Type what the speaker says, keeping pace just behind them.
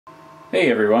Hey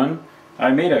everyone!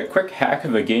 I made a quick hack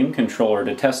of a game controller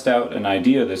to test out an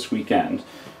idea this weekend.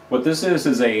 What this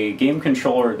is a game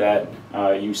controller that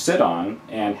you sit on,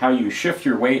 and how you shift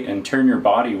your weight and turn your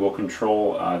body will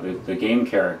control the game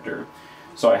character.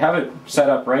 So I have it set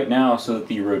up right now so that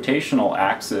the rotational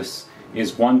axis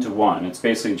is 1-to-1. It's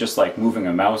basically just like moving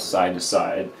a mouse side to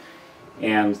side.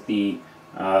 And the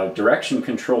direction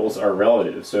controls are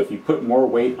relative. So if you put more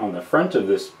weight on the front of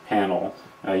this panel,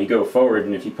 you go forward,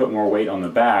 and if you put more weight on the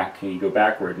back, you go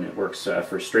backward, and it works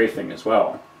for strafing as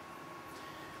well.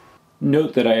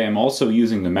 Note that I am also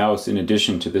using the mouse in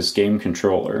addition to this game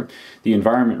controller. The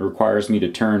environment requires me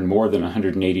to turn more than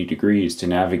 180 degrees to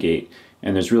navigate,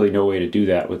 and there's really no way to do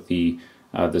that with the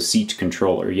seat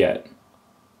controller yet.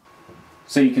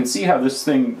 So you can see how this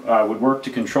thing would work to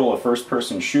control a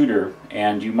first-person shooter,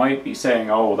 and you might be saying,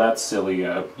 oh, well, that's silly,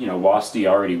 WASD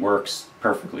already works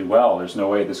perfectly well, there's no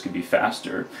way this could be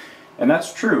faster. And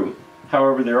that's true.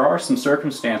 However, there are some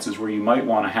circumstances where you might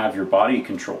want to have your body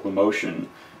control the motion.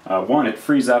 One, it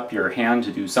frees up your hand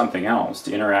to do something else,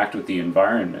 to interact with the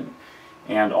environment.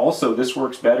 And also, this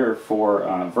works better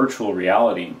for virtual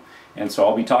reality. And so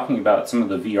I'll be talking about some of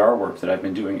the VR work that I've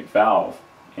been doing at Valve.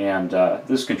 And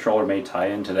this controller may tie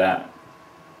into that.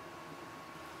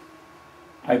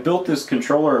 I built this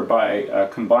controller by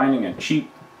combining a cheap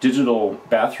digital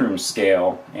bathroom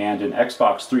scale and an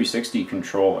Xbox 360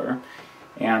 controller.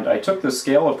 And I took the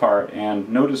scale apart and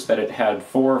noticed that it had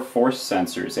 4 force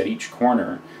sensors at each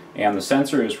corner, and the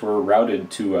sensors were routed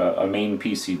to a main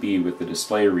PCB with the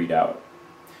display readout.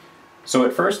 So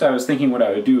at first I was thinking what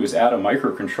I would do is add a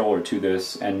microcontroller to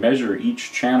this and measure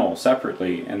each channel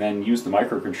separately, and then use the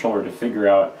microcontroller to figure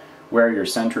out where your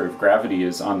center of gravity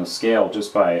is on the scale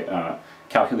just by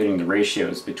calculating the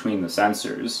ratios between the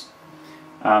sensors.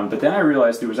 But then I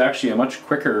realized there was actually a much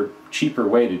quicker, cheaper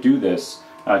way to do this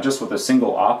just with a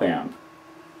single op-amp.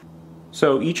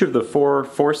 So each of the 4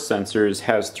 force sensors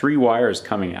has 3 wires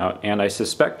coming out, and I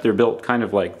suspect they're built kind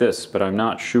of like this, but I'm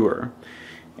not sure.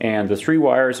 And the 3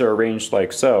 wires are arranged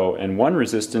like so, and one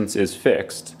resistance is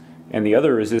fixed, and the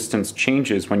other resistance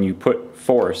changes when you put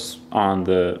force on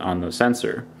the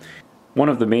sensor. One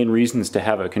of the main reasons to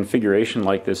have a configuration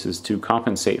like this is to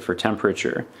compensate for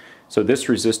temperature. So this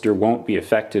resistor won't be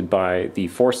affected by the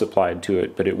force applied to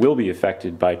it, but it will be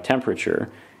affected by temperature,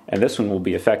 and this one will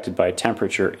be affected by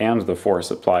temperature and the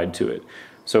force applied to it.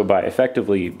 So by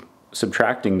effectively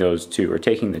subtracting those two, or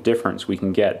taking the difference, we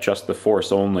can get just the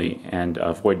force only and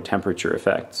avoid temperature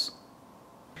effects.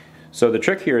 So the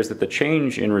trick here is that the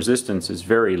change in resistance is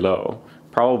very low,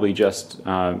 probably just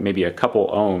maybe a couple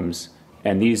ohms,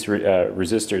 and these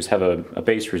resistors have a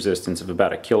base resistance of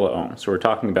about 1 kiloohm, so we're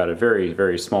talking about a very,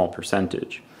 very small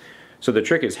percentage. So the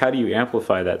trick is, how do you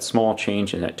amplify that small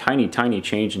change and that tiny, tiny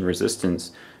change in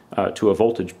resistance to a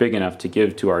voltage big enough to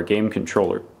give to our game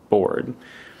controller board?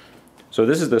 So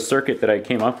this is the circuit that I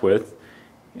came up with,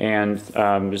 and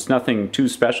there's nothing too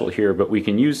special here, but we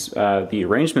can use the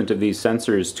arrangement of these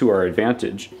sensors to our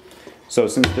advantage. So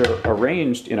since they're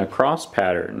arranged in a cross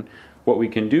pattern, what we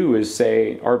can do is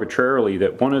say arbitrarily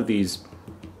that one of these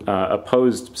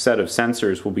opposed set of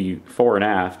sensors will be fore and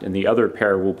aft, and the other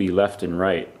pair will be left and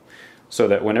right. So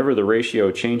that whenever the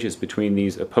ratio changes between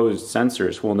these opposed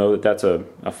sensors, we'll know that that's a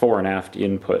fore and aft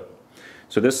input.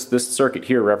 So this circuit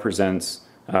here represents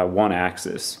one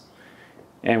axis.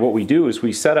 And what we do is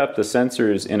we set up the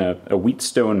sensors in a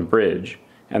Wheatstone bridge,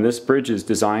 and this bridge is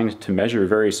designed to measure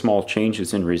very small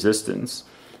changes in resistance.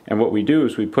 And what we do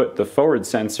is we put the forward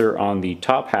sensor on the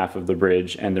top half of the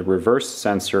bridge and the reverse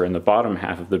sensor in the bottom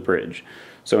half of the bridge.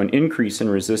 So an increase in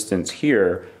resistance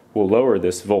here will lower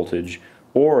this voltage,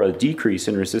 or a decrease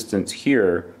in resistance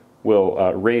here will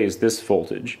raise this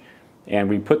voltage. And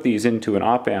we put these into an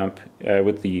op-amp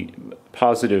with the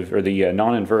positive, or the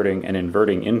non-inverting and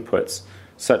inverting inputs,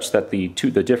 such that the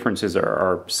differences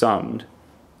are summed.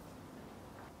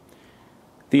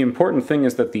 The important thing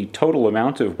is that the total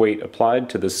amount of weight applied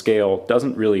to the scale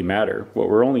doesn't really matter. What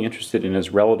we're only interested in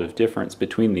is relative difference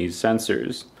between these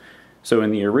sensors. So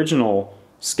in the original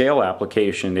scale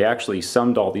application, they actually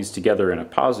summed all these together in a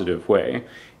positive way,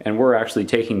 and we're actually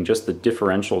taking just the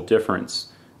differential difference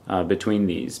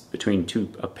between 2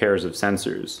 pairs of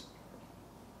sensors.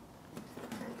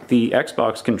 The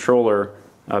Xbox controller,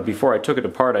 before I took it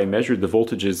apart, I measured the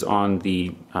voltages on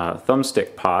the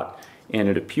thumbstick pot, and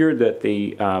it appeared that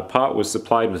the pot was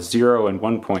supplied with 0 and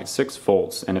 1.6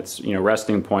 volts, and its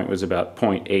resting point was about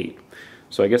 0.8.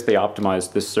 So I guess they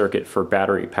optimized this circuit for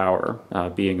battery power,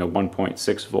 being a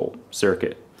 1.6 volt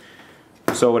circuit.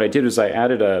 So what I did is I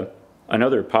added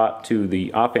another pot to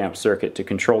the op-amp circuit to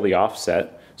control the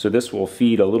offset. So this will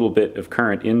feed a little bit of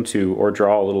current into or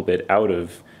draw a little bit out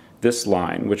of this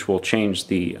line, which will change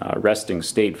the resting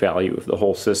state value of the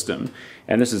whole system.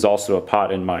 And this is also a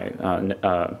pot in my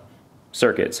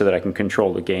circuit so that I can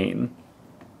control the gain.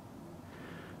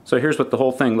 So here's what the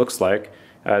whole thing looks like.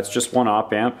 It's just one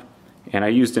op amp, and I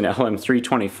used an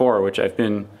LM324, which I've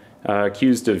been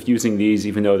accused of using these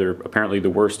even though they're apparently the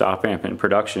worst op amp in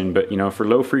production, but you know, for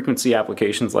low frequency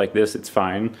applications like this it's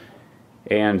fine.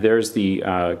 And there's the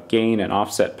gain and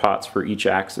offset pots for each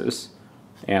axis,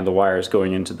 and the wires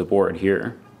going into the board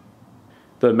here.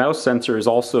 The mouse sensor is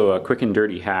also a quick and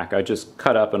dirty hack. I just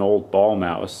cut up an old ball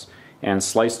mouse and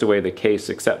sliced away the case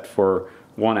except for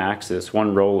one axis,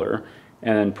 one roller,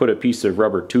 and then put a piece of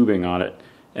rubber tubing on it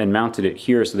and mounted it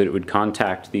here so that it would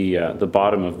contact the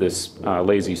bottom of this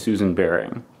Lazy Susan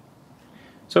bearing.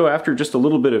 So after just a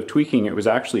little bit of tweaking, it was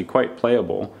actually quite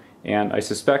playable, and I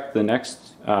suspect the next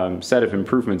set of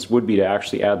improvements would be to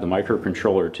actually add the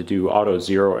microcontroller to do auto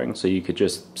zeroing, so you could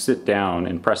just sit down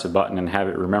and press a button and have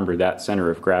it remember that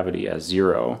center of gravity as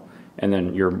 0, and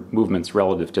then your movements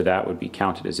relative to that would be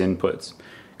counted as inputs.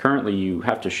 Currently you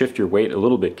have to shift your weight a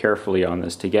little bit carefully on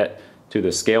this to get to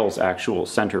the scale's actual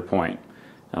center point,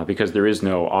 because there is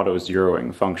no auto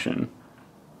zeroing function.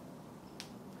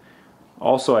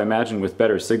 Also, I imagine with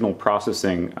better signal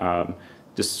processing,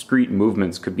 discrete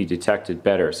movements could be detected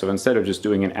better. So instead of just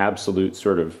doing an absolute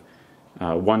sort of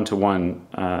one-to-one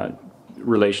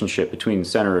relationship between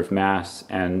center of mass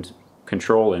and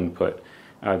control input,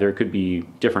 there could be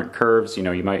different curves. You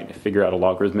know, you might figure out a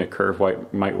logarithmic curve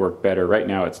might work better. Right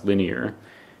now it's linear,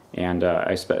 and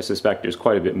I suspect there's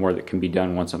quite a bit more that can be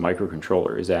done once a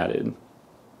microcontroller is added.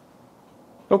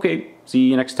 Okay, see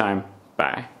you next time.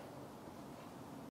 Bye.